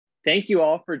Thank you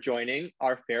all for joining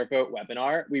our FairVote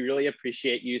webinar. We really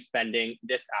appreciate you spending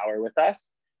this hour with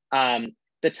us.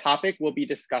 The topic we'll be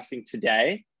discussing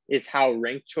today is how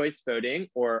ranked choice voting,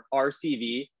 or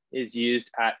RCV, is used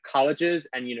at colleges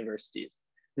and universities.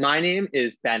 My name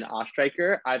is Ben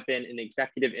Oestericher. I've been an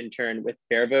executive intern with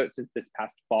FairVote since this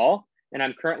past fall, and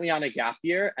I'm currently on a gap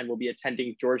year and will be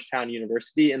attending Georgetown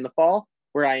University in the fall,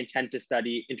 where I intend to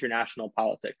study international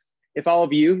politics. If all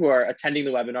of you who are attending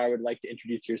the webinar would like to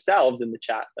introduce yourselves in the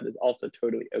chat, that is also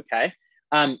totally okay.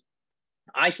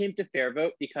 I came to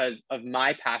FairVote because of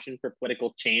my passion for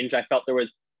political change. I felt there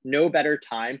was no better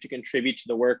time to contribute to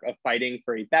the work of fighting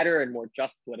for a better and more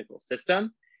just political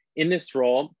system. In this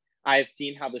role, I have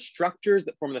seen how the structures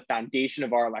that form the foundation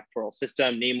of our electoral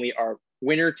system, namely our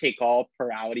winner-take-all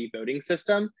plurality voting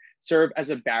system, serve as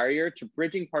a barrier to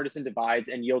bridging partisan divides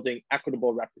and yielding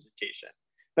equitable representation.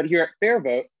 But here at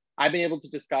FairVote, I've been able to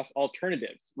discuss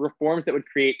alternatives, reforms that would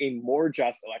create a more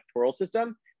just electoral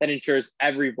system that ensures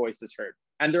every voice is heard.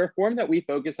 And the reform that we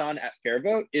focus on at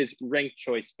FairVote is ranked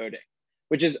choice voting,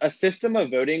 which is a system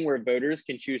of voting where voters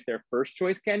can choose their first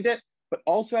choice candidate, but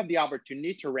also have the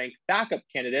opportunity to rank backup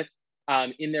candidates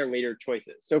in their later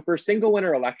choices. So for single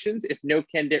winner elections, if no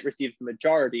candidate receives the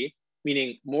majority,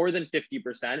 meaning more than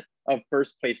 50% of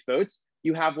first place votes,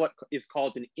 you have what is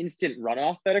called an instant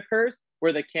runoff that occurs,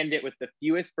 where the candidate with the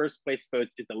fewest first place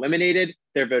votes is eliminated.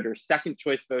 Their voters' second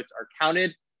choice votes are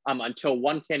counted until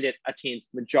one candidate attains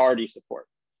majority support.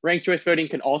 Ranked choice voting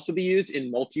can also be used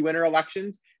in multi-winner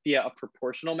elections via a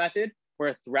proportional method, where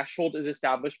a threshold is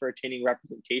established for attaining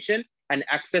representation, and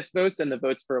excess votes and the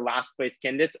votes for last place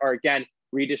candidates are again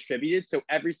redistributed, so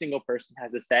every single person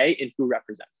has a say in who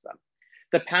represents them.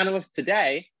 The panelists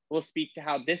today will speak to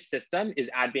how this system is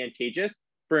advantageous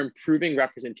for improving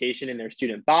representation in their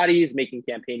student bodies, making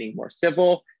campaigning more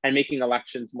civil, and making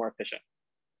elections more efficient.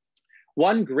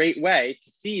 One great way to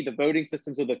see the voting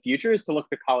systems of the future is to look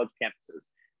to college campuses,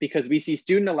 because we see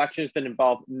student elections that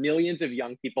involve millions of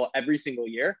young people every single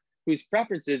year whose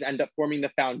preferences end up forming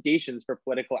the foundations for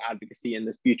political advocacy in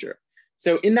the future.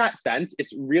 So in that sense,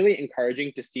 it's really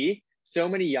encouraging to see so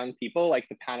many young people like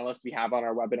the panelists we have on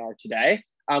our webinar today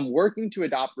working to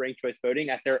adopt ranked choice voting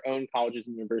at their own colleges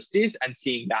and universities and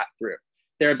seeing that through.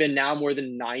 There have been now more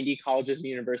than 90 colleges and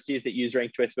universities that use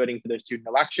ranked choice voting for their student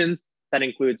elections. That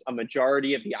includes a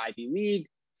majority of the Ivy League,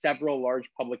 several large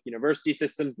public university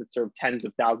systems that serve tens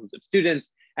of thousands of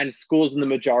students, and schools in the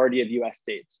majority of US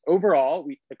states. Overall,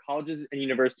 the colleges and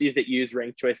universities that use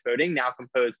ranked choice voting now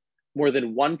compose more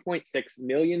than 1.6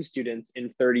 million students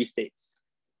in 30 states.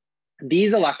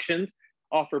 These elections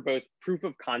offer both proof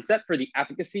of concept for the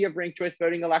efficacy of ranked choice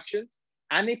voting elections,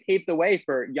 and they pave the way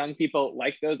for young people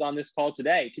like those on this call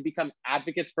today to become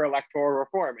advocates for electoral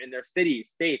reform in their cities,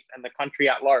 states, and the country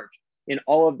at large in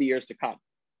all of the years to come.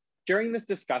 During this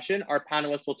discussion, our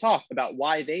panelists will talk about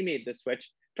why they made the switch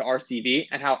to RCV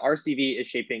and how RCV is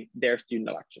shaping their student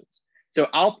elections. So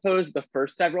I'll pose the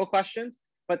first several questions,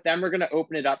 but then we're going to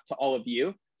open it up to all of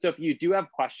you. So if you do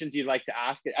have questions you'd like to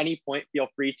ask at any point, feel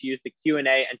free to use the Q&A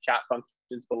and chat functions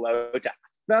below to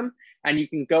ask them. And you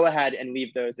can go ahead and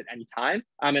leave those at any time.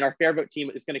 And our FairVote team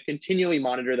is going to continually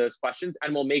monitor those questions,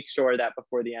 and we'll make sure that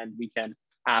before the end, we can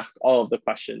ask all of the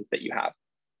questions that you have.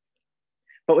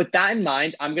 But with that in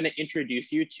mind, I'm going to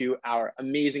introduce you to our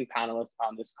amazing panelists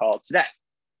on this call today.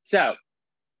 So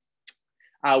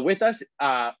with us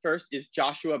first is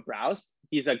Joshua Brous.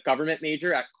 He's a government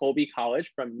major at Colby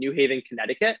College from New Haven,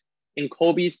 Connecticut. In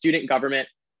Colby's student government,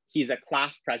 he's a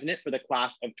class president for the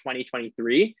class of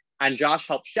 2023. And Josh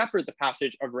helped shepherd the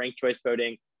passage of ranked choice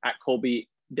voting at Colby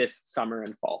this summer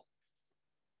and fall.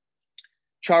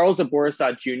 Charles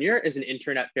Aborisade Jr. is an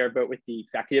intern at FairVote with the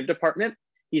executive department.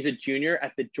 He's a junior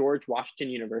at the George Washington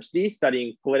University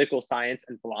studying political science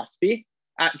and philosophy.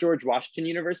 At George Washington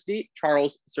University,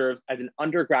 Charles serves as an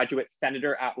undergraduate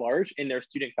senator at large in their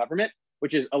student government,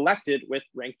 which is elected with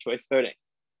ranked choice voting.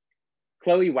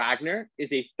 Chloe Wagner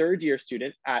is a third-year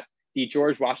student at the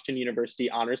George Washington University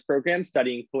Honors Program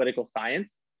studying political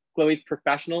science. Chloe's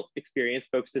professional experience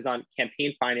focuses on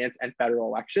campaign finance and federal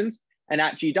elections. And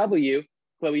at GW,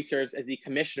 Chloe serves as the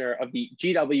commissioner of the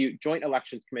GW Joint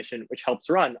Elections Commission, which helps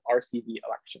run RCV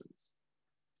elections.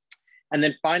 And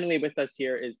then finally with us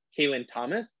here is Kaylin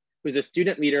Thomas, who's a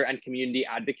student leader and community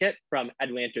advocate from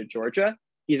Atlanta, Georgia.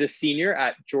 He's a senior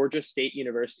at Georgia State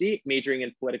University, majoring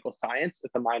in political science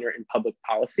with a minor in public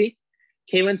policy.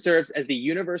 Kaylin serves as the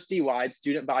university-wide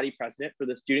student body president for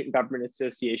the Student Government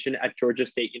Association at Georgia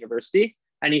State University,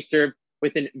 and he served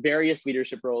within various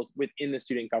leadership roles within the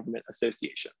Student Government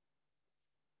Association.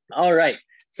 All right,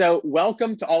 so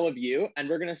welcome to all of you, and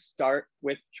we're gonna start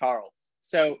with Charles.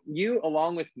 So you,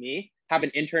 along with me, have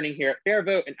been interning here at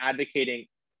FairVote and advocating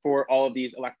for all of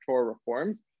these electoral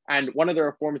reforms. And one of the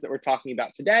reforms that we're talking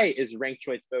about today is ranked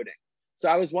choice voting. So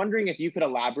I was wondering if you could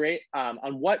elaborate on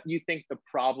what you think the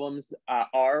problems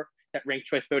are that ranked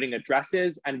choice voting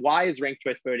addresses, and why is ranked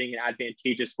choice voting an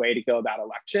advantageous way to go about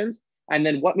elections? And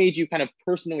then what made you kind of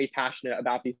personally passionate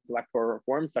about these electoral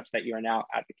reforms such that you are now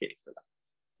advocating for them?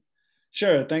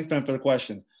 Sure, thanks, Ben, for the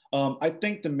question. I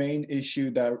think the main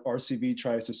issue that RCV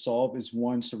tries to solve is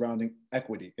one surrounding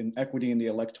equity and equity in the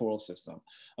electoral system.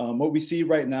 What we see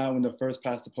right now in the first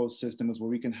past the post system is where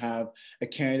we can have a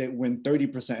candidate win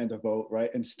 30% of the vote, right,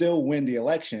 and still win the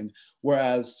election,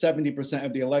 whereas 70%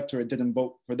 of the electorate didn't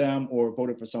vote for them or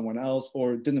voted for someone else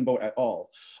or didn't vote at all.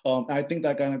 I think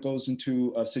that kind of goes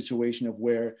into a situation of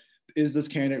where is this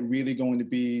candidate really going to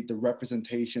be the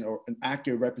representation or an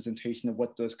accurate representation of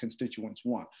what those constituents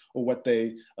want or what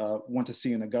they want to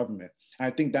see in a government? And I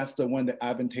think that's one of the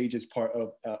advantageous part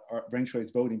of ranked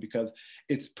choice voting, because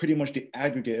it's pretty much the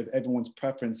aggregate of everyone's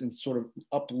preference and sort of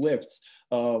uplifts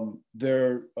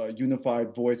their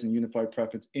unified voice and unified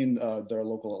preference in their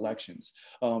local elections.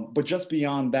 But just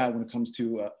beyond that, when it comes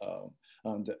to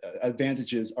the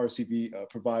advantages RCV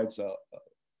provides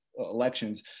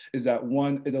elections, is that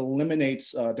one, it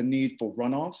eliminates the need for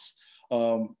runoffs.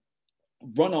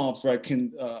 Runoffs, right,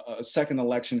 can a second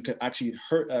election could actually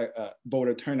hurt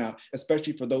voter turnout,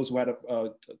 especially for those who had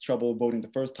trouble voting the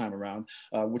first time around,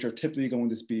 which are typically going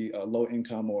to be low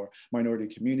income or minority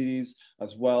communities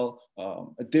as well.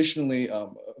 Additionally,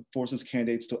 forces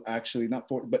candidates to actually,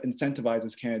 but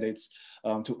incentivizes candidates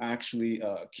to actually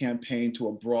campaign to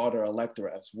a broader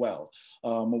electorate as well.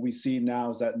 What we see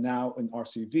now is that now in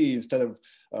RCV, instead of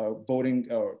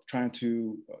voting or trying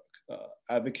to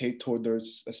advocate toward their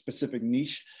specific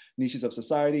niches of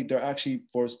society, they're actually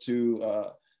forced to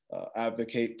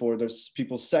advocate for their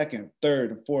people's second,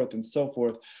 third, and fourth, and so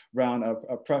forth round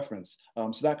of preference.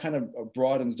 So that kind of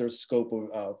broadens their scope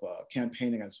of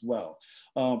campaigning as well.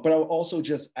 But I will also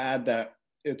just add that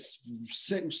it's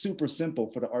super simple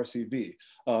for the RCV.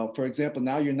 For example,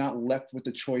 now you're not left with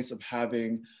the choice of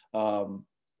having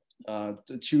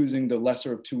choosing the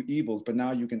lesser of two evils, but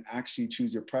now you can actually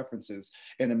choose your preferences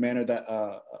in a manner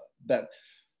that that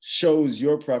shows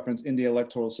your preference in the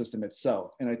electoral system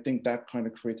itself. And I think that kind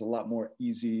of creates a lot more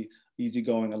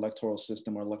easygoing electoral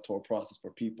system or electoral process for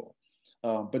people.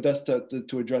 But that's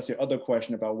to address your other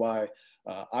question about why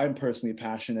I'm personally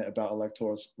passionate about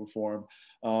electoral reform.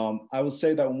 I would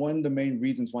say that one of the main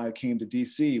reasons why I came to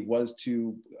DC was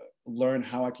to learn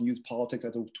how I can use politics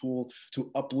as a tool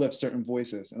to uplift certain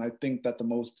voices. And I think that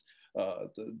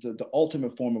the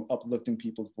ultimate form of uplifting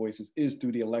people's voices is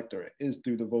through the electorate, is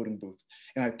through the voting booth.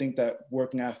 And I think that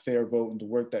working at FairVote and the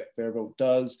work that FairVote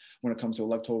does when it comes to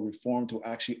electoral reform to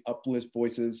actually uplift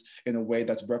voices in a way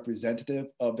that's representative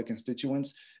of the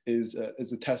constituents is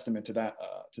a testament to that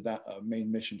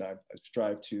main mission that I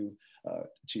strive to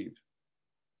achieve.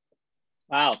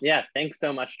 Wow, yeah, thanks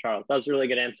so much, Charles. That was a really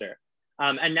good answer.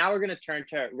 And now we're going to turn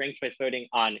to ranked choice voting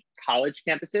on college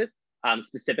campuses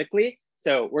specifically.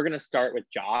 So we're going to start with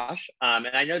Josh. And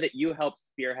I know that you helped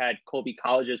spearhead Colby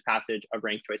College's passage of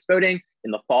ranked choice voting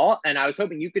in the fall. And I was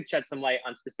hoping you could shed some light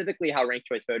on specifically how ranked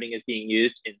choice voting is being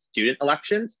used in student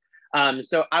elections.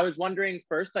 So I was wondering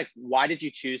first, like, why did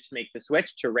you choose to make the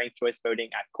switch to ranked choice voting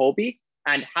at Colby?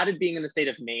 And how did being in the state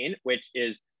of Maine, which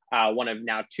is one of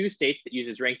now 2 states that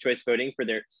uses ranked choice voting for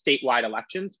their statewide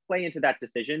elections, play into that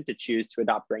decision to choose to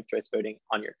adopt ranked choice voting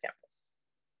on your campus?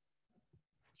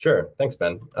 Sure, thanks,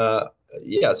 Ben.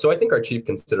 Yeah, so I think our chief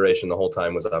consideration the whole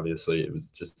time was obviously, it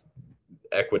was just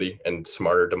equity and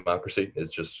smarter democracy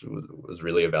was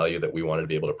really a value that we wanted to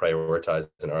be able to prioritize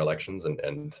in our elections,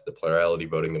 and the plurality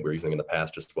voting that we were using in the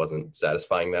past just wasn't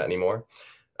satisfying that anymore.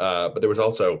 But there was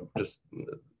also just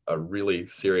a really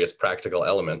serious practical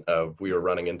element of we were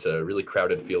running into really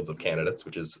crowded fields of candidates,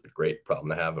 which is a great problem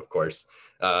to have, of course.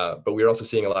 But we were also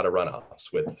seeing a lot of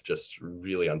runoffs with just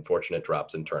really unfortunate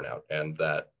drops in turnout. And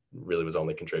that really was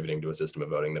only contributing to a system of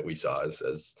voting that we saw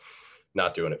as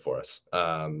not doing it for us.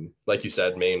 Like you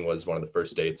said, Maine was one of the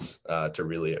first states to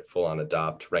really full on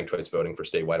adopt ranked choice voting for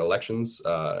statewide elections.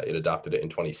 It adopted it in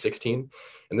 2016.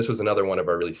 And this was another one of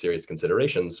our really serious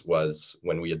considerations, was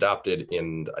when we adopted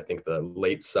in, I think, the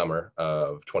late summer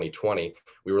of 2020,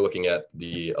 we were looking at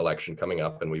the election coming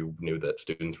up, and we knew that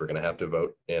students were going to have to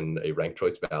vote in a ranked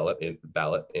choice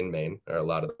ballot in Maine, or a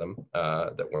lot of them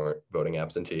that weren't voting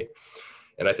absentee.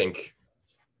 And I think,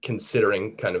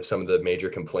 considering kind of some of the major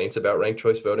complaints about ranked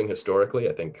choice voting historically,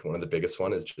 I think one of the biggest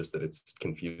one is just that it's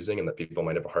confusing and that people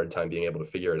might have a hard time being able to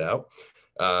figure it out.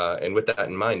 And with that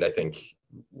in mind, I think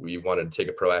we wanted to take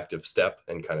a proactive step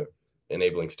and kind of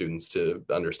enabling students to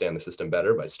understand the system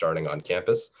better by starting on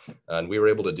campus. And we were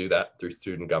able to do that through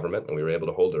student government, and we were able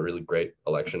to hold a really great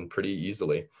election pretty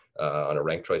easily on a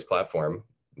ranked choice platform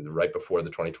right before the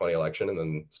 2020 election. And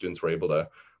then students were able to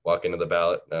walk into the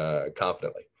ballot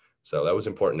confidently. So that was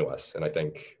important to us. And I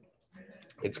think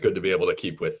it's good to be able to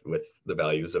keep with the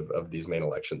values of these main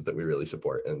elections that we really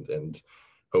support, and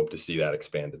hope to see that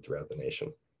expanded throughout the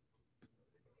nation.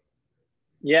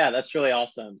 Yeah, that's really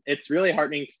awesome. It's really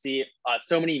heartening to see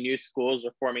so many new schools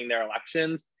reforming their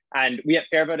elections. And we at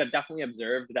FairVote have definitely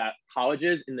observed that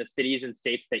colleges in the cities and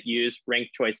states that use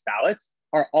ranked choice ballots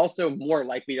are also more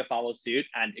likely to follow suit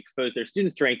and expose their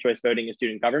students to ranked choice voting in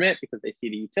student government, because they see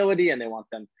the utility and they want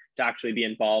them to actually be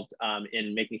involved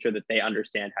in making sure that they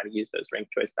understand how to use those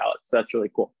ranked choice ballots. So that's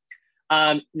really cool.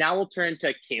 Now we'll turn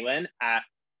to Kaylin.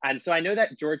 And so I know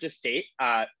that Georgia State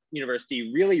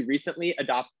University really recently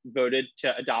voted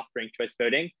to adopt ranked choice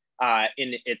voting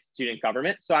in its student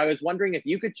government. So I was wondering if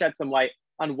you could shed some light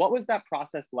on what was that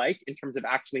process like in terms of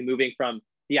actually moving from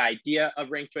the idea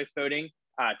of ranked choice voting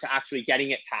to actually getting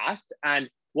it passed, and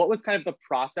what was kind of the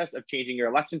process of changing your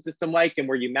election system like, and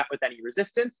were you met with any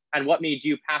resistance, and what made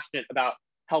you passionate about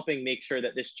helping make sure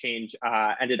that this change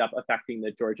ended up affecting the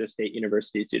Georgia State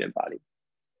University student body?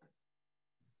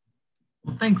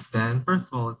 Well, thanks, Ben.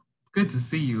 First of all, it's good to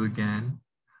see you again.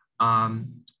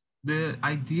 The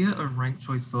idea of ranked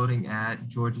choice voting at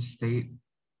Georgia State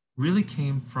really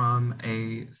came from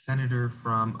a senator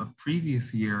from a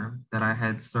previous year that I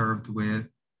had served with.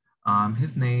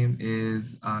 His name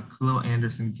is Khalil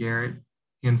Anderson Garrett.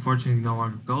 He unfortunately no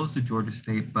longer goes to Georgia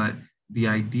State, but the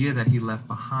idea that he left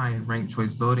behind, ranked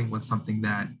choice voting, was something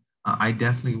that I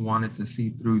definitely wanted to see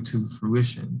through to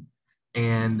fruition.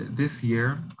 And this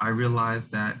year, I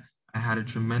realized that I had a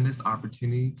tremendous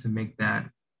opportunity to make that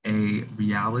a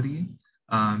reality,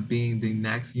 being the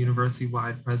next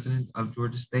university-wide president of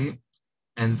Georgia State.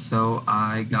 And so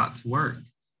I got to work.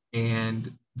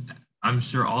 And I'm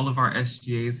sure all of our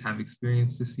SGAs have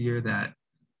experienced this year that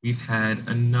we've had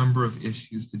a number of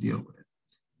issues to deal with.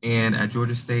 And at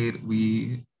Georgia State,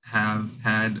 we have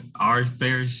had our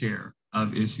fair share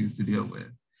of issues to deal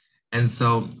with. And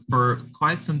so for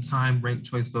quite some time, ranked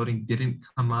choice voting didn't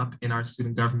come up in our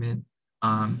student government,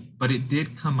 but it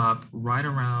did come up right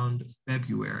around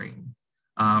February,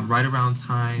 right around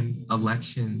time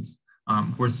elections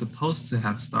were supposed to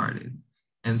have started.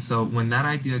 And so when that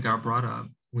idea got brought up,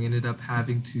 we ended up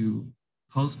having to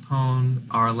postpone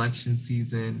our election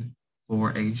season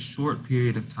for a short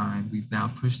period of time. We've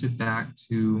now pushed it back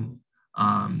to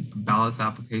ballots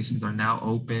applications are now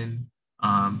open.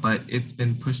 But it's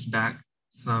been pushed back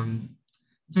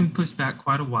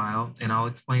quite a while, and I'll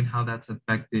explain how that's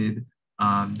affected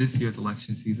this year's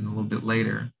election season a little bit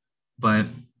later. But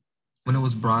when it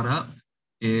was brought up,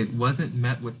 it wasn't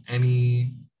met with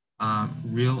any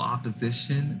real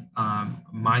opposition.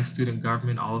 My student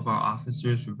government, all of our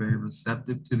officers were very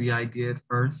receptive to the idea at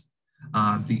first.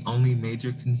 The only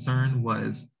major concern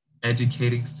was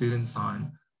educating students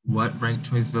on what ranked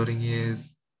choice voting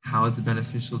is, how is it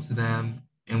beneficial to them,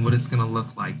 and what it's going to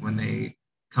look like when they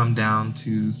come down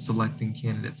to selecting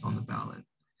candidates on the ballot.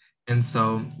 And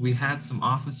so we had some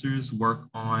officers work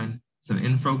on some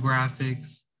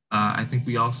infographics. I think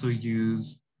we also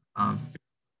used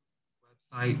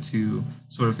website to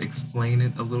sort of explain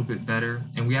it a little bit better.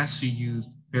 And we actually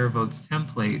used FairVote's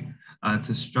template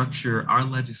to structure our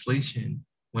legislation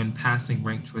when passing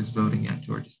ranked choice voting at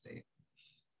Georgia State.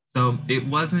 So it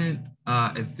wasn't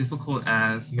as difficult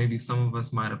as maybe some of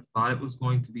us might have thought it was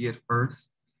going to be at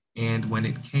first. And when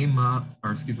it came up,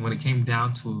 when it came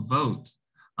down to a vote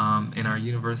in our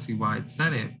university-wide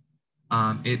Senate,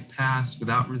 it passed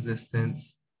without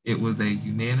resistance. It was a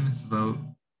unanimous vote,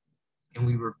 and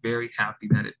we were very happy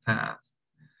that it passed.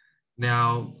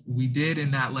 Now, we did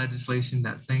in that legislation,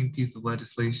 that same piece of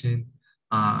legislation,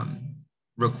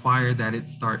 require that it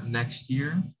start next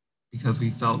year, because we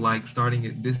felt like starting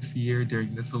it this year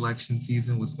during this election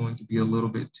season was going to be a little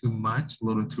bit too much, a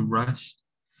little too rushed.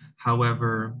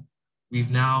 However,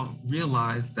 we've now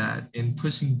realized that in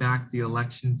pushing back the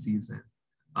election season,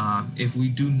 if we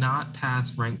do not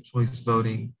pass ranked choice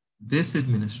voting this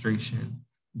administration,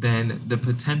 then the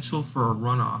potential for a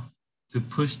runoff to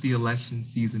push the election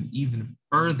season even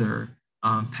further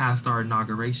past our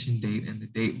inauguration date and the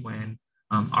date when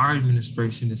our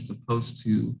administration is supposed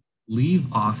to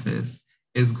leave office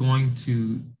is going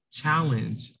to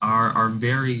challenge our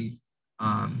very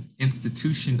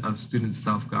institution of student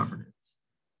self-governance.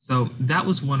 So that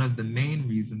was one of the main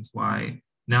reasons why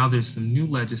now there's some new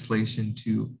legislation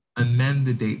to amend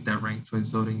the date that ranked choice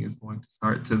voting is going to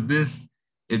start to this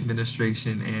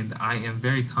administration, and I am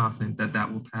very confident that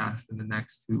that will pass in the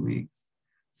next 2 weeks.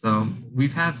 So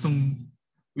we've had some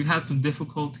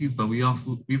difficulties, but we've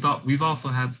also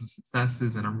had some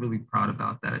successes, and I'm really proud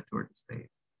about that at Georgia State.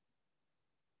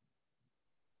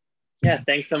 Yeah,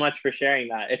 thanks so much for sharing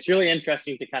that. It's really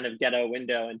interesting to kind of get a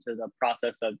window into the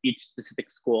process of each specific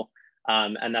school,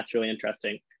 and that's really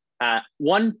interesting.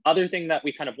 One other thing that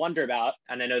we kind of wonder about,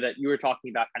 and I know that you were talking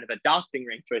about kind of adopting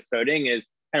ranked choice voting, is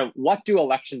kind of what do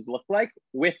elections look like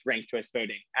with ranked choice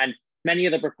voting? And many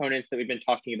of the proponents that we've been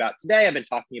talking about today have been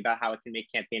talking about how it can make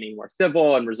campaigning more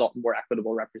civil and result in more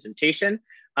equitable representation.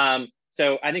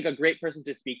 So I think a great person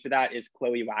to speak to that is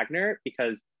Chloe Wagner,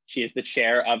 because she is the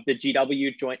chair of the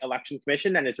GW Joint Election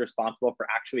Commission and is responsible for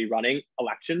actually running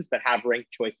elections that have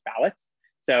ranked choice ballots.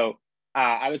 So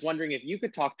I was wondering if you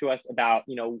could talk to us about,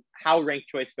 how ranked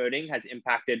choice voting has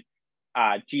impacted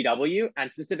GW,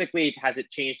 and specifically, has it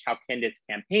changed how candidates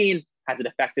campaign? Has it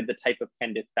affected the type of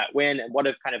candidates that win? And what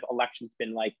have kind of elections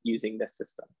been like using this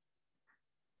system?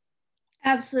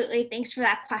 Absolutely. Thanks for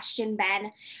that question, Ben.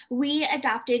 We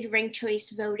adopted ranked choice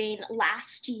voting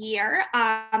last year,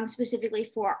 specifically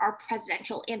for our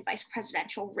presidential and vice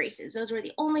presidential races. Those were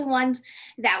the only ones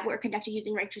that were conducted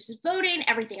using ranked choice voting.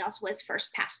 Everything else was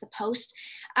first past the post.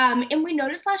 And we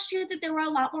noticed last year that there were a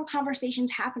lot more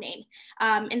conversations happening.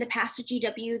 In the past at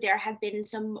GW, there have been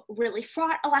some really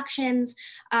fraught elections,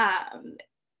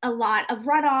 a lot of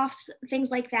runoffs, things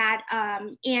like that.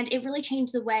 And it really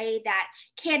changed the way that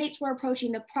candidates were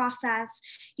approaching the process.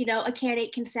 A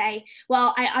candidate can say,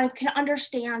 well, I can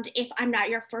understand if I'm not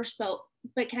your first vote,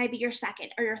 but can I be your second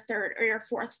or your third or your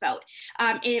fourth vote?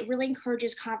 And it really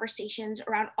encourages conversations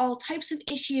around all types of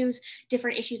issues,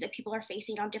 different issues that people are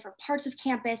facing on different parts of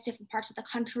campus, different parts of the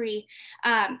country.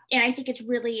 And I think it's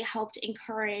really helped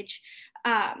encourage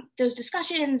those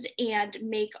discussions and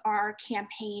make our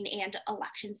campaign and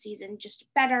election season just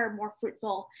better, more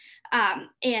fruitful,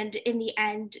 and in the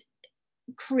end,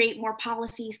 create more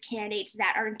policies, candidates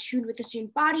that are in tune with the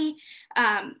student body,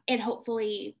 and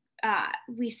hopefully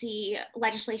we see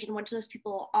legislation once those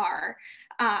people are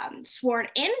sworn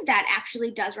in that actually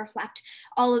does reflect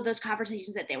all of those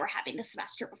conversations that they were having the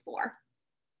semester before.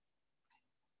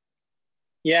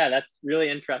 Yeah, that's really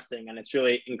interesting. And it's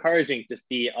really encouraging to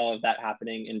see all of that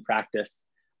happening in practice.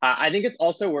 I think it's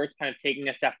also worth kind of taking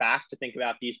a step back to think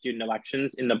about these student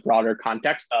elections in the broader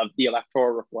context of the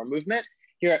electoral reform movement.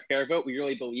 Here at FairVote, we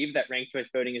really believe that ranked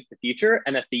choice voting is the future,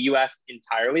 and that the US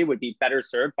entirely would be better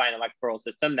served by an electoral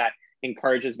system that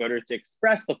encourages voters to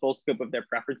express the full scope of their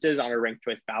preferences on a ranked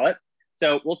choice ballot.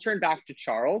 So we'll turn back to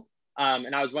Charles,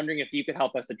 and I was wondering if you could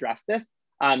help us address this.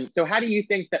 So how do you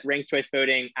think that ranked choice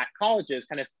voting at colleges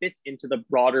kind of fits into the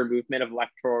broader movement of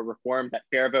electoral reform that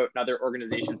FairVote and other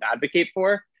organizations advocate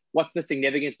for? What's the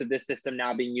significance of this system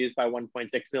now being used by 1.6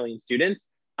 million students?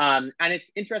 And it's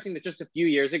interesting that just a few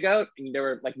years ago, there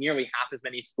were like nearly half as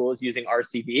many schools using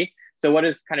RCV. So what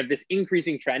is kind of this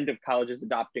increasing trend of colleges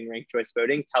adopting ranked choice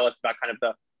voting tell us about kind of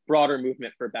the broader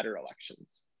movement for better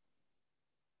elections?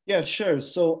 Yeah, sure.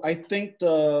 So I think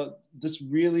this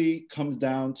really comes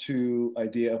down to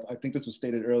idea of, I think this was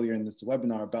stated earlier in this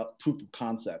webinar about proof of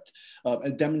concept.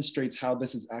 It demonstrates how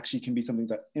this is actually can be something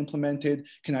that's implemented,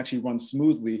 can actually run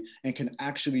smoothly, and can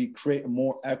actually create a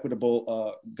more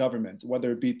equitable government,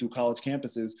 whether it be through college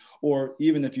campuses, or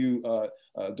even if you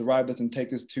derive this and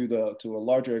take this to a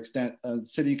larger extent,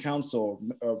 city council,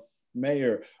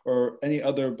 mayor, or any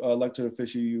other elected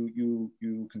official you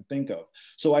can think of.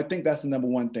 So I think that's the number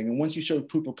one thing. And once you show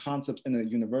proof of concept in a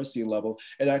university level,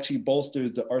 it actually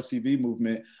bolsters the RCV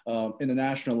movement in the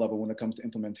national level when it comes to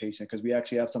implementation, because we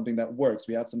actually have something that works.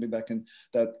 We have something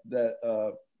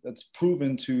that's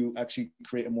proven to actually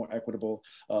create a more equitable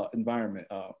environment,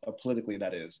 politically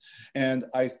that is. And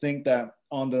I think that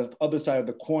on the other side of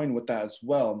the coin with that as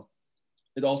well,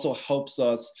 it also helps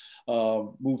us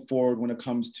move forward when it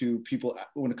comes to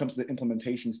the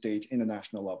implementation stage in the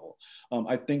national level.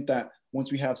 I think that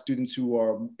once we have students who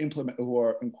are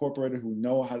incorporated, who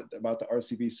know about the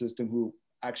RCV system, who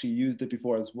actually used it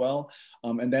before as well,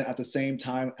 and then at the same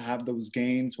time have those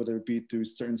gains, whether it be through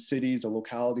certain cities or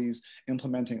localities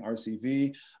implementing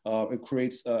RCV, it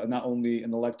creates not only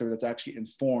an electorate that's actually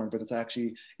informed, but it's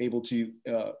actually able to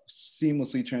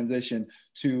seamlessly transition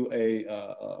to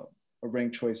a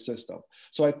ranked choice system.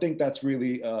 So I think that's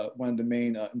really one of the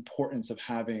main importance of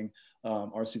having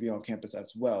RCV on campus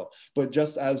as well. But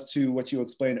just as to what you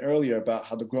explained earlier about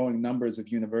how the growing numbers of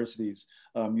universities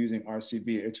using RCV,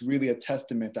 it's really a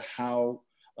testament to how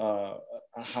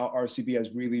RCV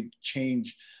has really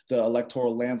changed the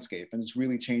electoral landscape, and it's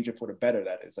really changed it for the better,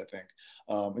 that is, I think.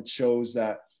 It shows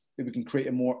that if we can create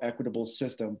a more equitable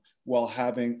system while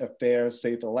having a fair,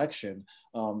 safe election.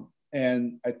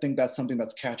 And I think that's something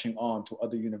that's catching on to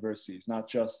other universities, not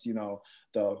just, you know,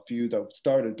 the few that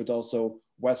started, but also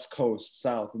West Coast,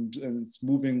 South, and it's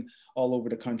moving all over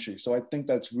the country. So I think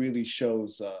that really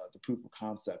shows the proof of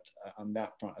concept on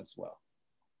that front as well.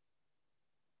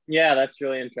 Yeah, that's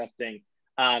really interesting.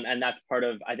 And that's part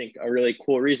of, I think, a really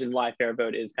cool reason why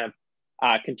FairVote is kind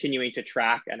of continuing to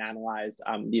track and analyze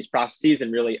these processes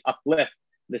and really uplift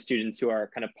the students who are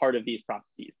kind of part of these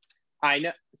processes.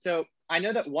 I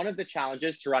know that one of the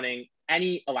challenges to running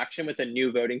any election with a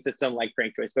new voting system like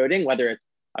ranked choice voting, whether it's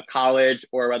a college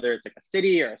or whether it's like a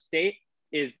city or a state,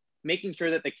 is making sure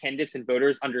that the candidates and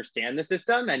voters understand the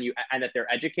system and that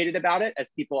they're educated about it, as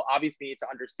people obviously need to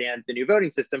understand the new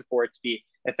voting system for it to be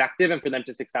effective and for them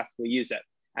to successfully use it.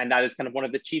 And that is kind of one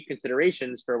of the chief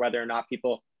considerations for whether or not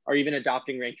people are even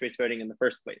adopting ranked choice voting in the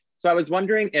first place. So I was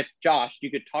wondering if, Josh,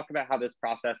 you could talk about how this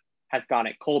process has gone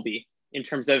at Colby in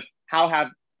terms of how have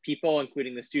people,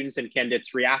 including the students and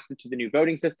candidates, reacted to the new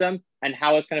voting system, and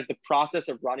how has kind of the process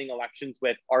of running elections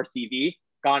with RCV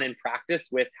gone in practice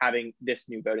with having this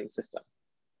new voting system?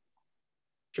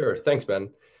 Sure, thanks, Ben.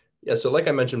 Yeah, so like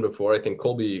I mentioned before, I think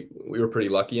Colby, we were pretty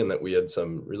lucky in that we had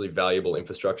some really valuable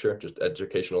infrastructure, just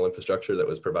educational infrastructure that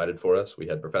was provided for us. We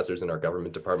had professors in our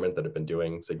government department that have been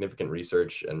doing significant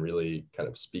research and really kind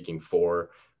of speaking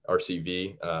for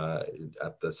RCV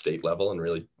at the state level, and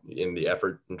really in the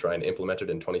effort in trying to implement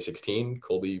it in 2016,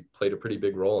 Colby played a pretty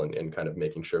big role in kind of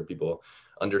making sure people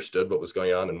understood what was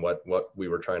going on and what we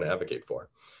were trying to advocate for.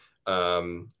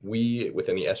 We,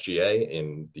 within the SGA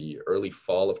in the early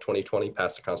fall of 2020,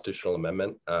 passed a constitutional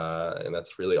amendment, and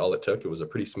that's really all it took. It was a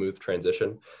pretty smooth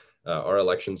transition. Our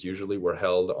elections usually were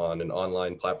held on an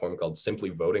online platform called Simply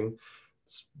Voting.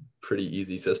 It's a pretty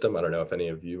easy system. I don't know if any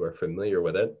of you are familiar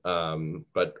with it,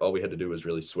 but all we had to do was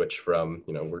really switch from,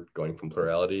 you know, we're going from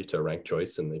plurality to ranked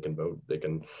choice, and they can vote, they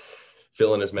can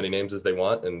fill in as many names as they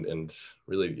want, and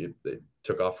really it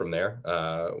took off from there.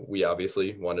 We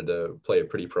obviously wanted to play a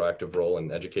pretty proactive role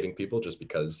in educating people, just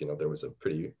because, you know, there was a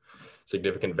pretty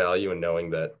significant value in knowing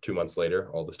that 2 months later,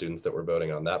 all the students that were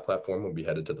voting on that platform would be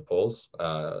headed to the polls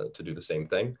to do the same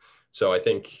thing. So I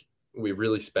think we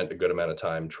really spent a good amount of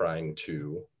time trying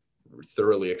to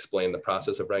thoroughly explain the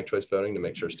process of ranked choice voting to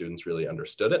make sure students really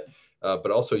understood it, but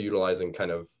also utilizing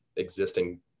kind of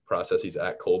existing processes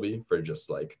at Colby for just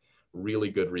like really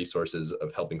good resources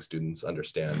of helping students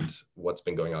understand what's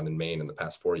been going on in Maine in the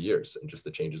past 4 years and just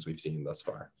the changes we've seen thus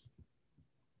far.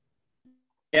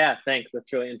 Yeah, thanks.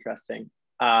 That's really interesting.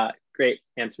 Great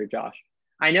answer, Josh.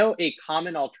 I know a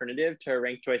common alternative to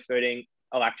ranked choice voting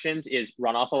elections is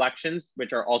runoff elections,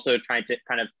 which are also trying to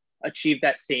kind of achieve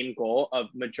that same goal of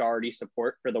majority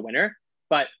support for the winner.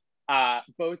 But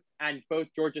both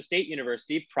Georgia State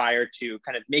University, prior to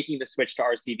kind of making the switch to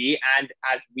RCV, and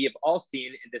as we have all seen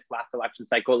in this last election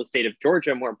cycle, the state of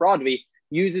Georgia more broadly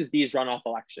uses these runoff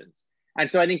elections. And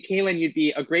so I think, Kaylin, you'd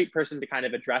be a great person to kind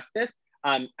of address this,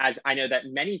 as I know that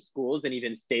many schools and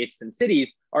even states and cities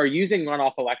are using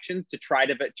runoff elections to try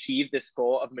to achieve this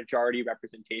goal of majority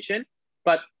representation.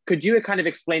 But could you kind of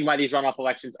explain why these runoff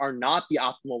elections are not the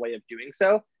optimal way of doing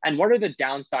so? And what are the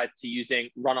downsides to using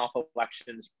runoff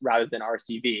elections rather than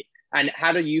RCV? And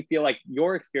how do you feel like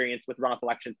your experience with runoff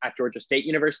elections at Georgia State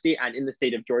University and in the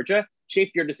state of Georgia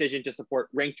shaped your decision to support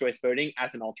ranked choice voting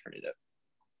as an alternative?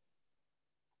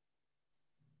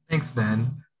 Thanks,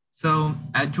 Ben. So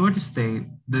at Georgia State,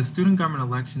 the student government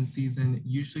election season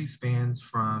usually spans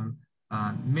from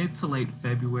mid to late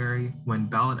February, when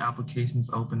ballot applications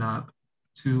open up,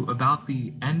 to about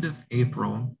the end of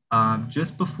April,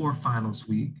 just before finals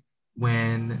week,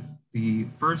 when the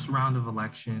first round of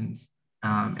elections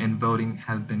and voting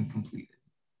has been completed.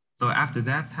 So after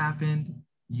that's happened,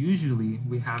 usually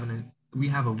we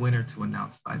have a winner to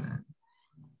announce by then.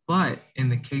 But in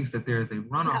the case that there is a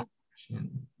runoff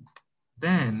election,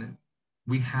 then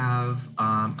we have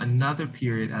another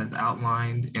period as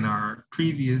outlined in our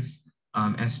previous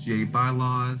SGA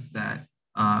bylaws that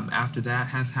after that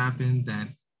has happened,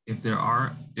 then if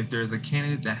there's a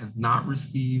candidate that has not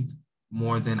received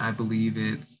more than, I believe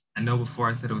I know before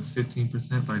I said it was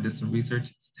 15%, but I did some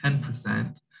research, it's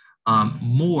 10%,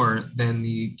 more than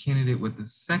the candidate with the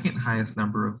second highest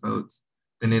number of votes,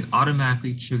 then it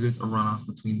automatically triggers a runoff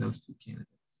between those two candidates.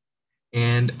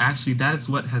 And actually that is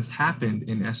what has happened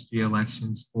in SGA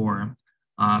elections for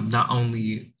not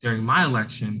only during my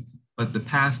election, but the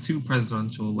past two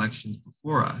presidential elections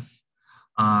before us.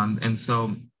 And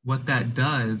so what that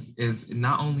does is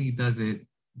not only does it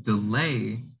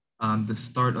delay the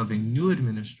start of a new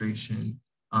administration,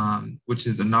 which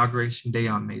is Inauguration Day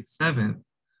on May 7th,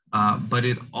 but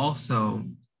it also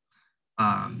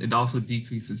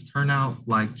decreases turnout,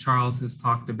 like Charles has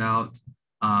talked about.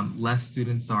 Less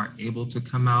students are able to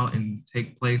come out and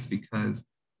take place because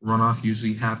runoff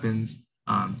usually happens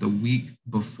the week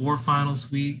before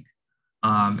finals week,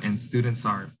 and students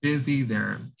are busy.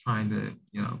 They're trying to,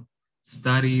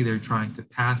 study. They're trying to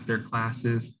pass their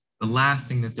classes. The last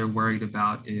thing that they're worried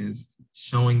about is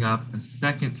showing up a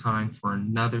second time for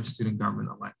another student government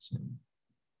election.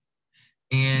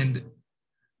 And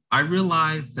I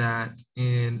realized that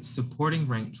in supporting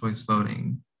ranked choice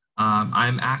voting,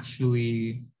 I'm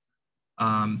actually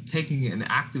taking an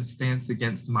active stance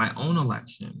against my own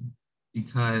election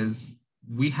because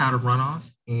we had a runoff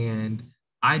and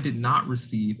I did not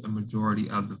receive a majority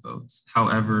of the votes.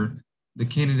 However, the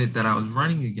candidate that I was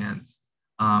running against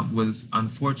was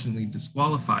unfortunately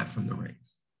disqualified from the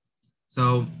race.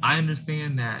 So I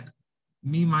understand that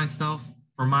myself,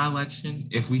 for my election,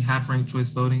 if we had ranked choice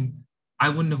voting, I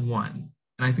wouldn't have won.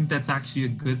 And I think that's actually a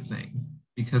good thing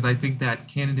because I think that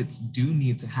candidates do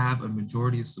need to have a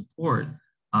majority of support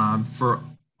for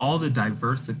all the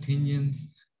diverse opinions,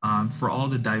 for all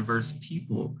the diverse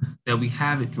people that we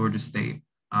have at Georgia State,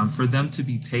 for them to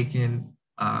be taken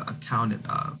accounted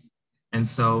of. And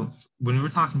so when we're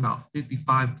talking about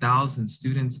 55,000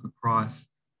 students across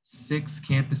 6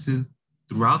 campuses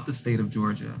throughout the state of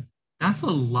Georgia, that's a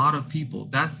lot of people.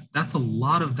 That's a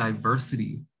lot of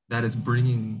diversity that is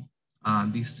bringing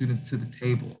these students to the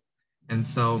table. And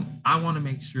so I want to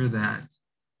make sure that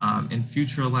in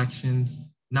future elections,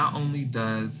 not only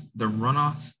does the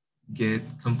runoffs get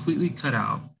completely cut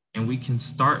out and we can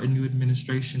start a new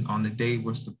administration on the day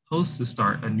we're supposed to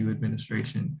start a new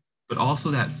administration, but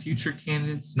also that future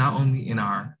candidates, not only in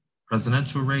our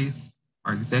presidential race,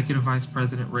 our executive vice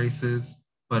president races,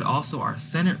 but also our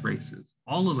Senate races,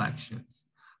 all elections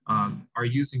are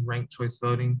using ranked choice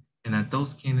voting, and that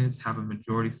those candidates have a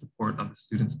majority support of the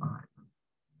students behind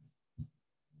them.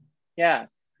 Yeah,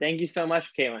 thank you so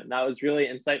much, Caitlin. That was really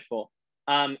insightful.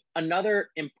 Another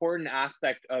important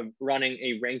aspect of running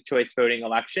a ranked choice voting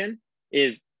election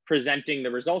is presenting the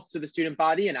results to the student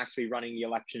body and actually running the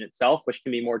election itself, which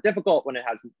can be more difficult when it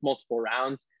has multiple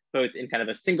rounds, both in kind of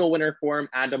a single winner form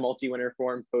and a multi-winner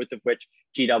form, both of which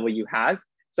GW has.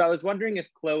 So I was wondering if,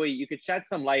 Chloe, you could shed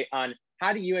some light on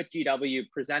how do you at GW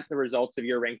present the results of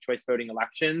your ranked choice voting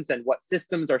elections, and what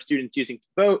systems are students using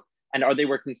to vote? And are they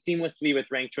working seamlessly with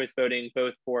ranked choice voting,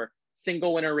 both for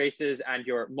single winner races and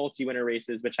your multi-winner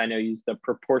races, which I know use the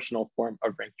proportional form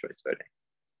of ranked choice voting?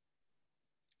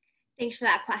 Thanks for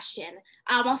that question.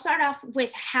 I'll start off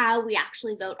with how we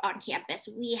actually vote on campus.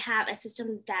 We have a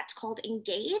system that's called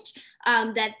Engage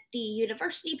that the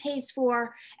university pays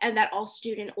for and that all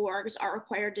student orgs are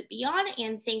required to be on.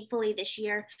 And thankfully this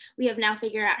year, we have now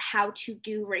figured out how to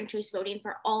do ranked choice voting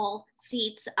for all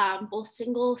seats, both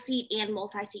single seat and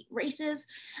multi-seat races.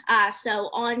 So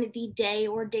on the day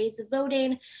or days of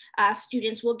voting,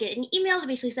 students will get an email that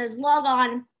basically says log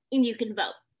on and you can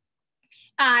vote.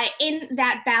 In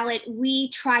that ballot, we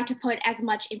try to put as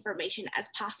much information as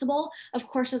possible. Of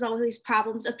course, there's always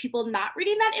problems of people not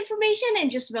reading that information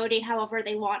and just voting however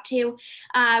they want to.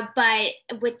 But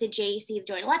with the JEC, the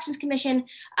Joint Elections Commission,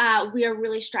 we are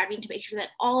really striving to make sure that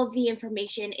all of the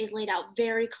information is laid out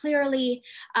very clearly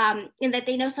and that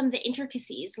they know some of the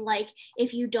intricacies. Like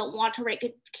if you don't want to rank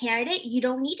a candidate, you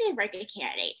don't need to rank a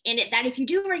candidate. And that if you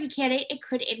do rank a candidate, it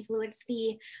could influence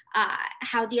the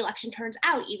how the election turns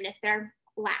out, even if they're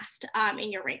last in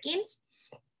your rankings.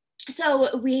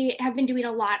 So we have been doing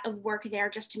a lot of work there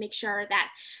just to make sure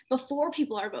that before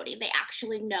people are voting, they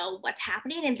actually know what's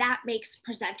happening, and that makes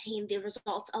presenting the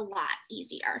results a lot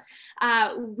easier.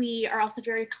 We are also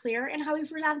very clear in how we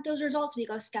present those results. We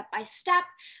go step by step.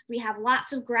 We have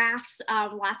lots of graphs,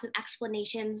 lots of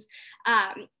explanations,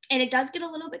 and it does get a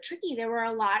little bit tricky. There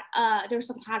was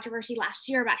some controversy last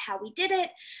year about how we did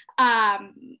it,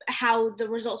 how the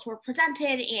results were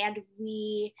presented, and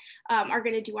we are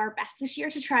going to do our best this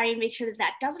year to try and make sure that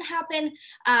that doesn't happen.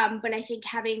 But I think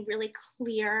having really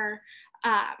clear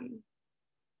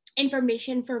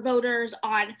information for voters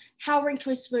on how ranked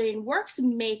choice voting works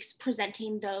makes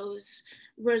presenting those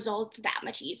results that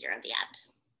much easier at the end.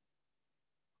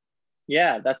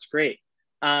 Yeah, that's great.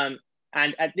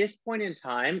 And at this point in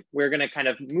time, we're going to kind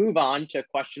of move on to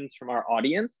questions from our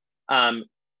audience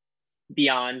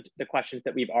beyond the questions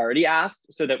that we've already asked,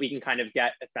 so that we can kind of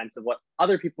get a sense of what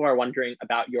other people are wondering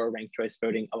about your ranked choice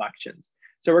voting elections.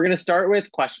 So we're going to start with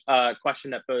a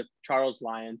question that both Charles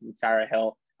Lyons and Sarah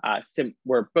Hill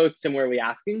were both similarly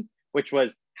asking, which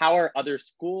was, how are other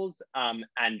schools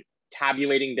and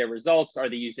tabulating their results? Are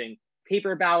they using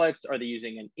paper ballots? Are they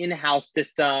using an in-house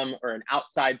system or an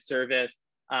outside service?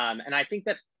 And I think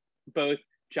that both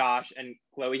Josh and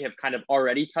Chloe have kind of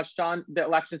already touched on the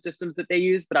election systems that they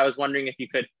use, but I was wondering if you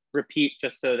could repeat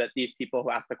just so that these people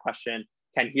who asked the question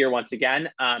can hear once again,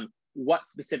 what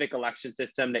specific election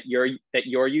system that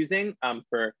you're using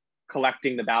for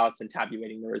collecting the ballots and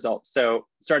tabulating the results. So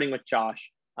starting with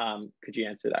Josh, could you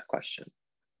answer that question?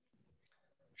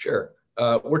 Sure.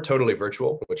 We're totally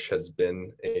virtual, which has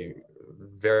been a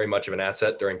very much of an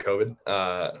asset during COVID.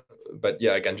 But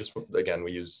yeah, again,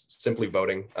 we use Simply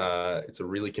Voting. It's a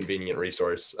really convenient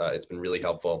resource. It's been really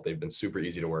helpful. They've been super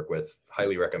easy to work with,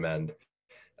 highly recommend.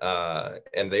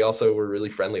 And they also were really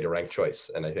friendly to ranked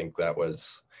choice. And I think that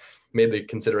made the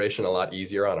consideration a lot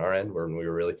easier on our end when we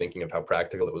were really thinking of how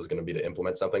practical it was going to be to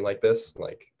implement something like this.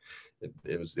 Like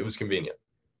it was convenient,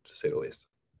 to say the least.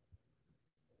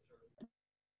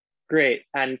 Great.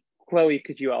 And Chloe,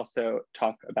 could you also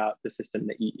talk about the system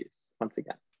that you use once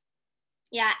again?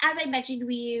 Yeah, as I mentioned,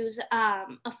 we use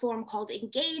a form called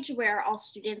Engage, where all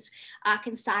students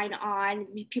can sign on.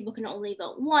 People can only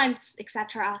vote once,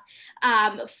 etc.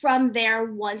 From there,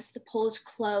 once the polls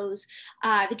close,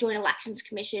 the Joint Elections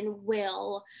Commission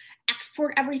will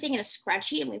export everything in a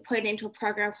spreadsheet, and we put it into a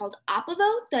program called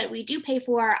AppleVote that we do pay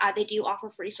for. They do offer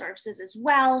free services as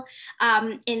well,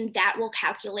 and that will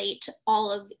calculate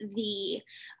all of the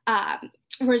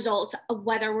results of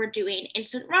whether we're doing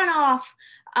instant runoff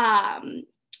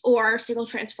or single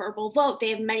transferable vote.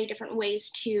 They have many different ways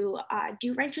to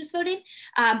do ranked choice voting,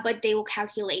 but they will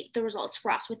calculate the results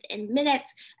for us within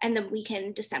minutes, and then we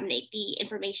can disseminate the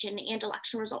information and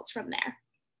election results from there.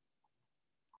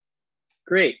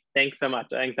 Great, thanks so much.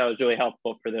 I think that was really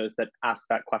helpful for those that asked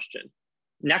that question.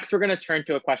 Next, we're going to turn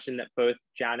to a question that both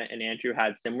Janet and Andrew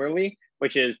had similarly,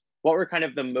 which is, what were kind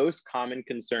of the most common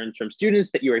concerns from students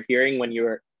that you were hearing when you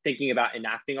were thinking about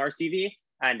enacting RCV,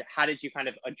 and how did you kind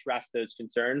of address those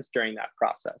concerns during that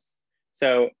process?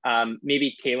 So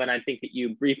maybe Kaylin, I think that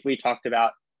you briefly talked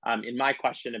about in my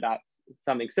question about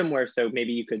something similar, so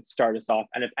maybe you could start us off,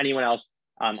 and if anyone else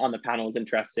on the panel is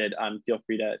interested, feel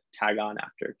free to tag on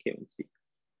after Kaylin speaks.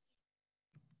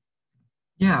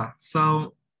 Yeah,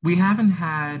 so we haven't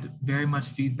had very much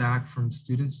feedback from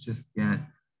students just yet.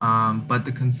 But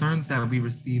the concerns that we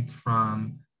received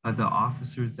from the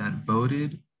officers that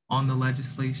voted on the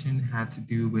legislation had to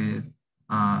do with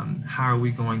how are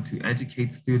we going to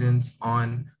educate students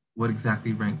on what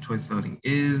exactly ranked choice voting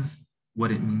is, what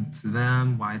it means to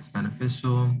them, why it's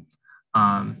beneficial,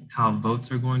 how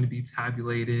votes are going to be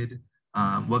tabulated,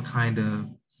 what kind of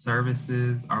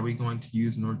services are we going to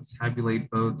use in order to tabulate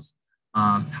votes,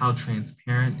 how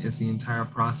transparent is the entire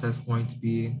process going to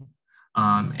be,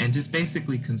 and just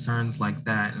basically concerns like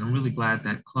that. And I'm really glad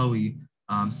that Chloe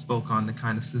spoke on the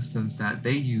kind of systems that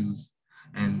they use.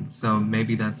 And so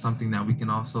maybe that's something that we can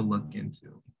also look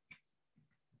into.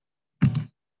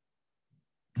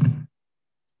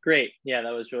 Great, yeah,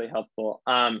 that was really helpful.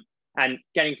 And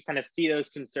getting to kind of see those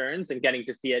concerns and getting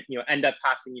to see it, end up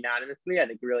passing unanimously, I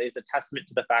think really is a testament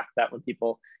to the fact that when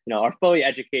people, are fully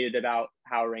educated about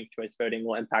how ranked choice voting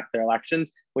will impact their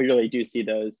elections, we really do see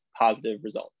those positive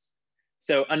results.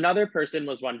 So another person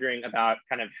was wondering about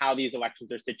kind of how these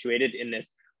elections are situated in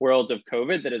this world of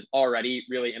COVID that has already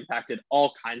really impacted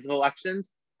all kinds of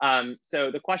elections.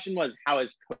 So the question was, how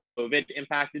has COVID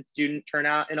impacted student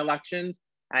turnout in elections?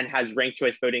 And has ranked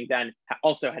choice voting then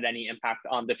also had any impact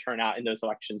on the turnout in those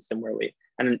elections similarly?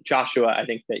 And Joshua, I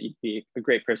think that you'd be a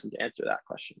great person to answer that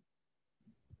question.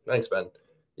 Thanks, Ben.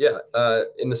 Yeah,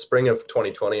 in the spring of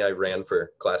 2020, I ran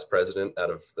for class president out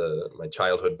of my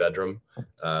childhood bedroom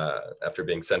after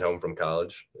being sent home from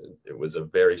college. It was a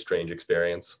very strange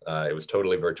experience. It was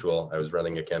totally virtual. I was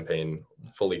running a campaign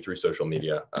fully through social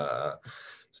media.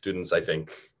 Students, I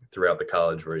think, throughout the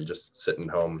college were just sitting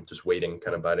home, just waiting,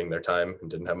 kind of biding their time and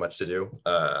didn't have much to do.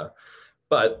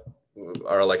 But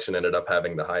our election ended up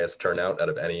having the highest turnout out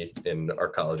of any in our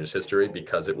college's history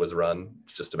because it was run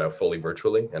just about fully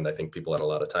virtually. And I think people had a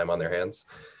lot of time on their hands.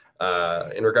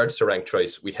 In regards to ranked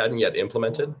choice, we hadn't yet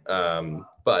implemented,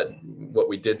 but what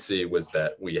we did see was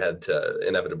that we had to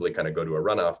inevitably kind of go to a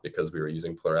runoff because we were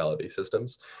using plurality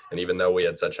systems. And even though we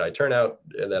had such high turnout,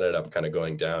 it ended up kind of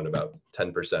going down about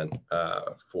 10%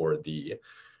 for the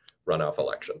runoff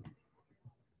election.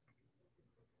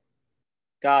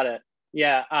 Got it.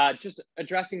 Yeah, just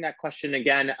addressing that question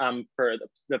again for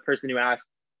the person who asked,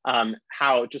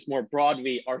 how just more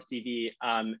broadly RCV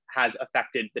has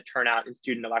affected the turnout in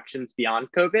student elections beyond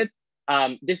COVID.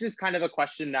 This is kind of a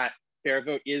question that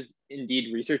FairVote is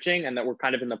indeed researching and that we're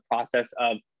kind of in the process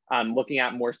of looking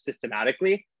at more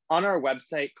systematically. On our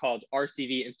website called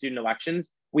RCV in Student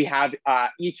Elections, we have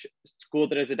each school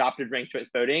that has adopted ranked choice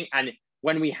voting, and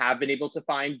when we have been able to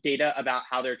find data about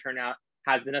how their turnout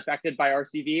has been affected by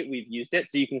RCV, we've used it.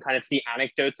 So you can kind of see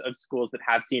anecdotes of schools that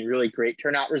have seen really great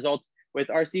turnout results with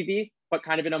RCV, but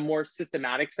kind of in a more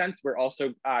systematic sense, we're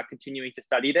also continuing to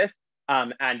study this.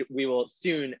 And we will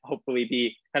soon hopefully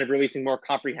be kind of releasing more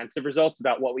comprehensive results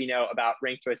about what we know about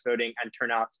ranked choice voting and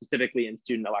turnout specifically in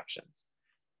student elections.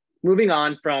 Moving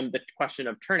on from the question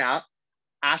of turnout,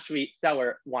 Ashley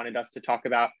Seller wanted us to talk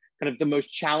about kind of the most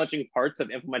challenging parts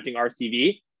of implementing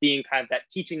RCV, being kind of that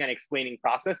teaching and explaining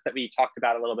process that we talked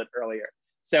about a little bit earlier.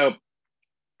 So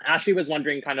Ashley was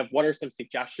wondering kind of what are some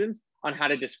suggestions on how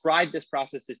to describe this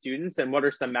process to students, and what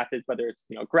are some methods, whether it's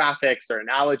graphics or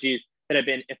analogies, that have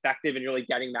been effective in really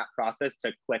getting that process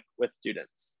to click with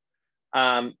students.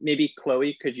 Maybe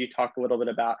Chloe, could you talk a little bit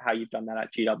about how you've done that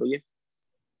at GW?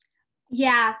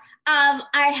 Yeah,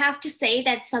 I have to say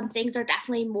that some things are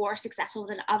definitely more successful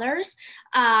than others.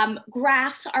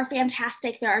 Graphs are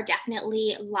fantastic. There are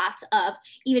definitely lots of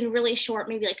even really short,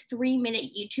 maybe like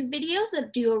 3-minute YouTube videos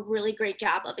that do a really great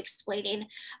job of explaining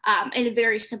in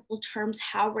very simple terms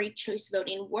how ranked choice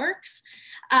voting works.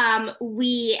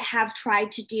 We have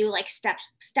tried to do like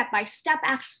step-by-step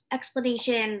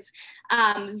explanations,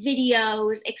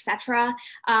 videos, etc.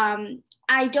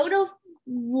 I don't know if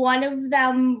one of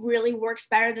them really works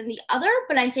better than the other,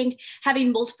 but I think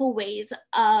having multiple ways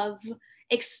of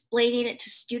explaining it to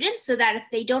students so that if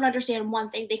they don't understand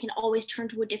one thing, they can always turn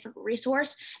to a different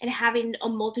resource, and having a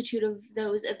multitude of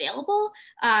those available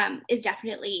is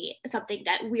definitely something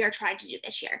that we are trying to do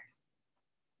this year.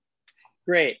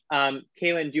 Great.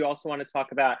 Kaylin, do you also want to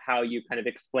talk about how you kind of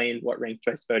explained what ranked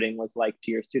choice voting was like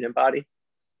to your student body?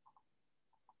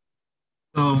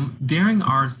 So during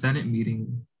our Senate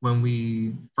meeting, when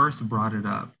we first brought it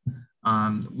up,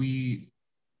 I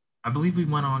believe we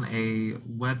went on a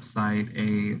website,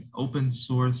 a open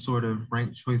source sort of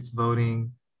ranked choice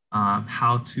voting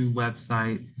how-to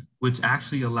website, which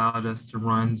actually allowed us to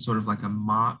run sort of like a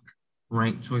mock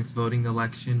ranked choice voting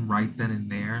election right then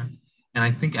and there. And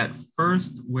I think at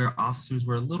first where officers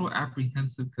were a little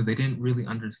apprehensive because they didn't really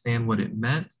understand what it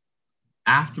meant,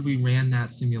 after we ran that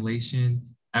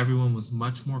simulation, everyone was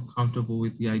much more comfortable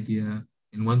with the idea.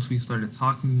 And once we started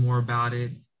talking more about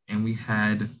it and we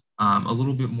had a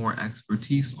little bit more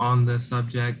expertise on the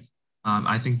subject,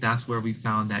 I think that's where we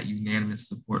found that unanimous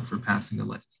support for passing the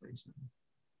legislation.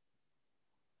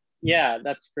 Yeah,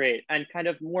 that's great. And kind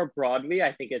of more broadly,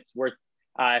 I think it's worth,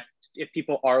 if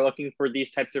people are looking for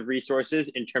these types of resources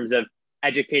in terms of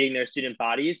educating their student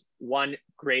bodies, one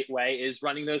great way is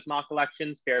running those mock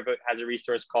elections. FairVote has a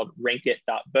resource called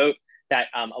rankit.vote that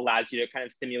allows you to kind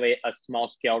of simulate a small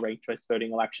scale ranked choice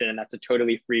voting election, and that's a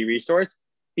totally free resource.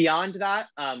 Beyond that,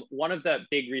 one of the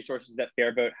big resources that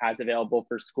FairVote has available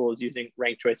for schools using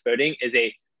ranked choice voting is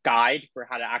a guide for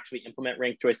how to actually implement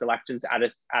ranked choice elections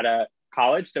at a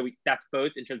college. So that's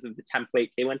both in terms of the template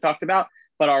Kaylin talked about,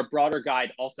 but our broader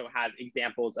guide also has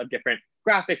examples of different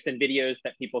graphics and videos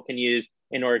that people can use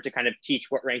in order to kind of teach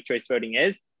what ranked choice voting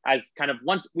is. As kind of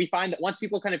once we find that once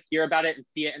people kind of hear about it and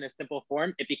see it in a simple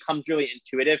form, it becomes really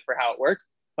intuitive for how it works.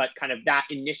 But kind of that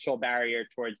initial barrier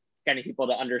towards getting people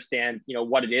to understand,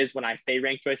 what it is when I say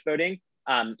ranked choice voting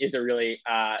is a really,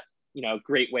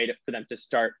 great way for them to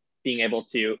start being able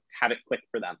to have it click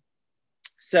for them.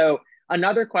 So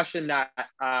another question that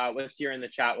was here in the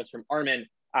chat was from Armin,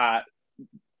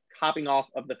 hopping off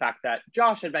of the fact that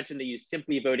Josh had mentioned they use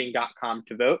simplyvoting.com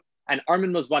to vote. And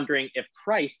Armin was wondering if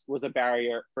price was a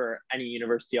barrier for any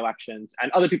university elections.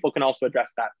 And other people can also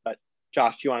address that. But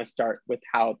Josh, do you want to start with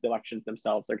how the elections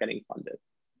themselves are getting funded?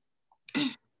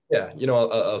 Yeah,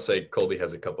 I'll say Colby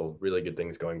has a couple really good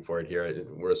things going for it here.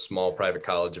 We're a small private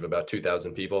college of about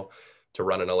 2,000 people. To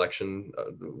run an election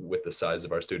with the size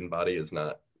of our student body is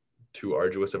not too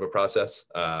arduous of a process.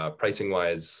 Pricing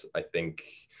wise, I think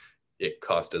it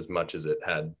cost as much as it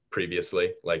had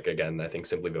previously. Like, again, I think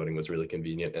Simply Voting was really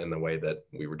convenient in the way that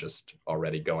we were just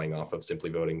already going off of Simply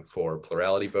Voting for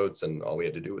plurality votes, and all we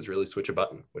had to do was really switch a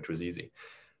button, which was easy.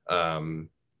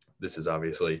 This is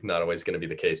obviously not always going to be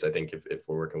the case. I think if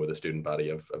we're working with a student body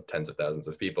of tens of thousands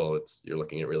of people, you're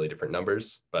looking at really different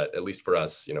numbers. But at least for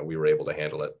us, we were able to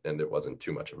handle it, and it wasn't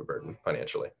too much of a burden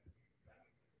financially.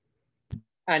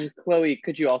 And Chloe,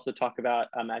 could you also talk about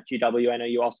at GW, I know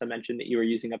you also mentioned that you were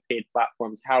using a paid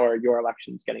platforms. How are your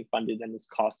elections getting funded, and is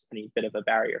cost any bit of a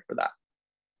barrier for that?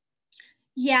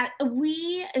 Yeah,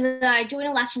 the Joint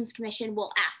Elections Commission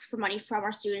will ask for money from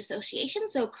our student association.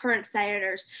 So current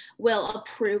senators will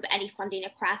approve any funding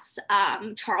across.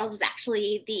 Charles is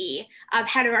actually the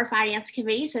head of our finance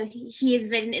committee. So he has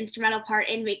been an instrumental part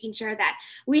in making sure that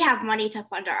we have money to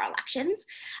fund our elections.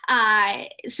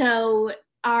 So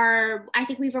I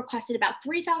think we've requested about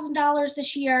 $3,000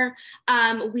 this year.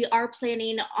 We are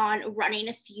planning on running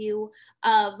a few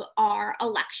of our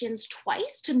elections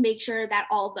twice to make sure that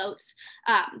all votes,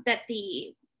 that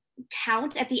the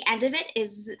count at the end of it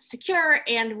is secure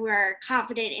and we're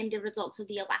confident in the results of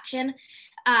the election.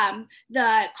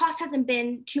 The cost hasn't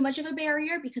been too much of a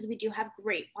barrier because we do have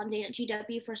great funding at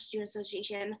GW for student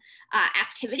association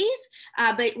activities,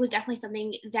 but it was definitely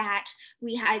something that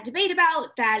we had a debate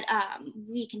about that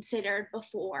we considered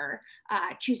before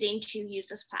choosing to use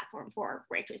this platform for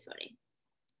ranked choice voting.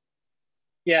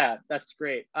 Yeah, that's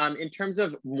great. In terms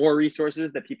of more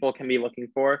resources that people can be looking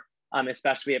for,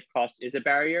 especially if cost is a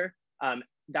barrier,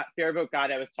 that FairVote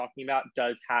guide I was talking about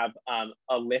does have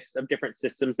a list of different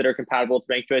systems that are compatible with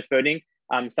ranked choice voting.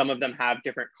 Some of them have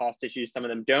different cost issues, some of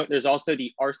them don't. There's also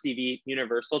the RCV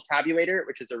Universal Tabulator,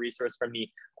 which is a resource from the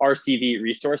RCV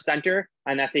Resource Center.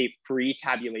 And that's a free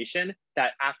tabulation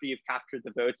that after you've captured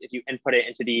the votes, if you input it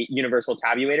into the Universal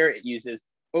Tabulator, it uses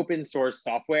open source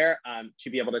software to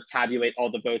be able to tabulate all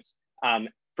the votes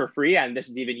for free. And this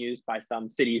is even used by some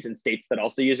cities and states that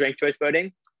also use ranked choice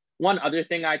voting. One other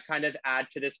thing I'd kind of add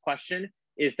to this question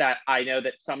is that I know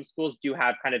that some schools do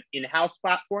have kind of in-house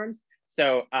platforms.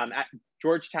 So at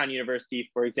Georgetown University,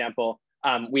 for example,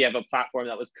 we have a platform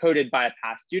that was coded by a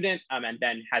past student and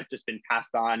then has just been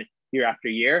passed on year after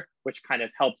year, which kind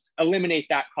of helps eliminate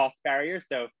that cost barrier.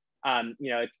 So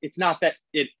it's not that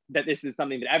this is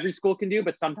something that every school can do,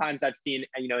 but sometimes I've seen,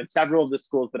 in several of the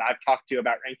schools that I've talked to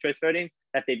about ranked choice voting,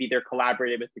 that they've either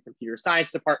collaborated with the computer science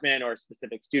department or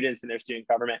specific students in their student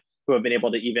government who have been able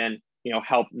to even,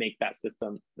 help make that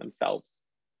system themselves.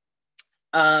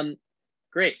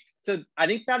 Great. So I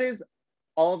think that is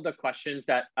all of the questions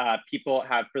that people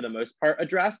have for the most part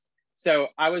addressed. So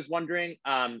I was wondering,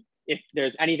 if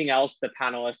there's anything else the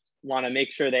panelists want to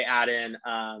make sure they add in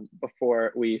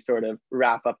before we sort of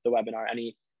wrap up the webinar,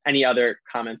 any other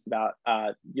comments about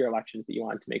your elections that you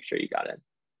wanted to make sure you got in?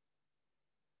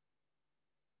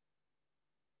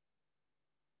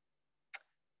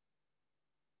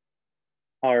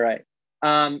 All right.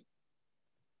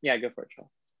 Yeah, go for it,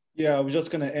 Charles. Yeah, I was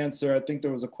just going to answer. I think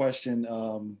there was a question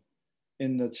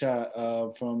in the chat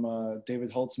from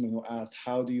David Holtzman who asked,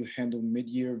 how do you handle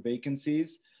mid-year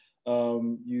vacancies?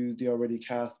 Use the already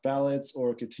cast ballots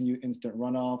or continue instant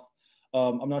runoff?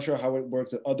 I'm not sure how it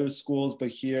works at other schools, but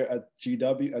here at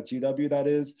GW that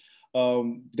is,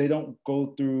 they don't go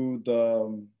through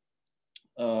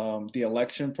the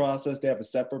election process. They have a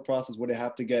separate process where they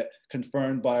have to get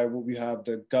confirmed by what we have,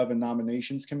 the Gov and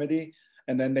Nominations Committee.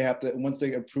 And then they have to, once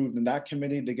they get approved in that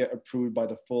committee, they get approved by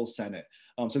the full Senate.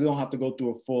 So they don't have to go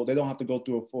through a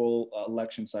full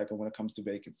election cycle when it comes to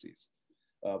vacancies.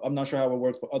 I'm not sure how it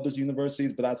works for other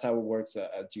universities, but that's how it works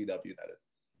at GW, that is.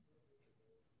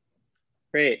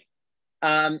 Great.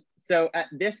 So at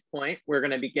this point, we're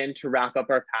going to begin to wrap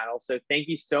up our panel. So thank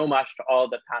you so much to all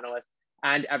the panelists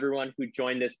and everyone who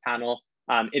joined this panel.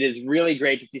 It is really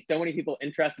great to see so many people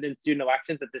interested in student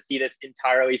elections and to see this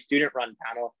entirely student-run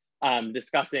panel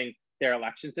discussing their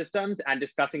election systems and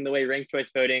discussing the way ranked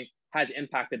choice voting has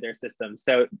impacted their systems.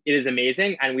 So it is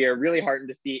amazing, and we are really heartened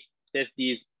to see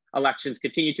these elections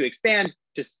continue to expand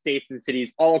to states and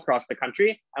cities all across the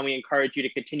country. And we encourage you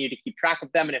to continue to keep track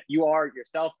of them. And if you are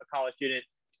yourself a college student,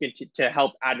 to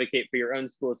help advocate for your own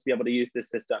schools to be able to use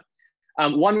this system.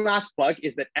 One last plug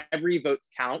is that Every Vote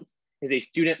Counts is a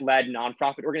student-led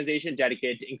nonprofit organization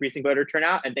dedicated to increasing voter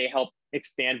turnout, and they help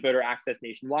expand voter access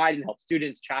nationwide and help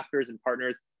students, chapters, and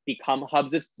partners become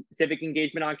hubs of civic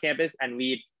engagement on campus and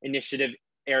lead initiative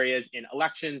areas in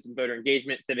elections and voter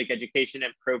engagement, civic education,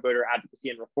 and pro-voter advocacy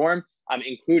and reform,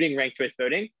 including ranked choice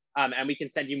voting. And we can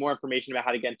send you more information about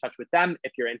how to get in touch with them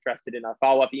if you're interested in our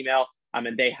follow-up email.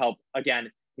 And they help,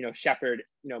 again, shepherd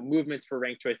movements for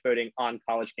ranked choice voting on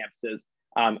college campuses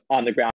on the ground.